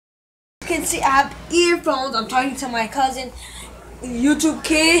can see, I have earphones. I'm talking to my cousin, YouTube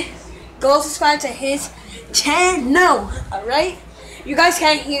kid. Go subscribe to his channel. Alright? You guys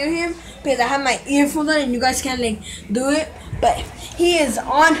can't hear him because I have my earphones on and you guys can't like do it. But he is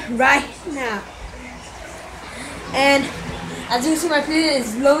on right now. And as you can see, my video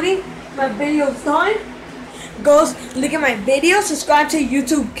is loading. My video is done. Go look at my video. Subscribe to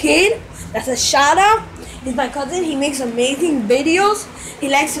YouTube kid. That's a shout out. He's my cousin. He makes amazing videos. He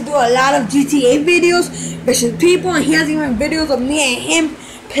likes to do a lot of GTA videos versus people, and he has even videos of me and him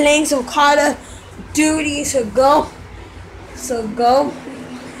playing some Call of Duty. So go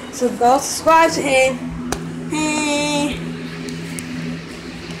subscribe to him. Hey.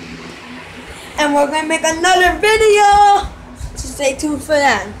 And we're gonna make another video. So stay tuned for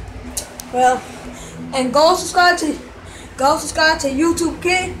that. Well, and go subscribe to YouTube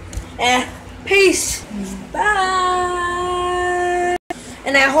kid. And peace. Bye.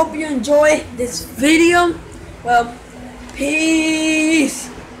 And I hope you enjoy this video. Well, peace.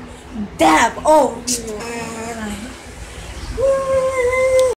 Dab. Oh.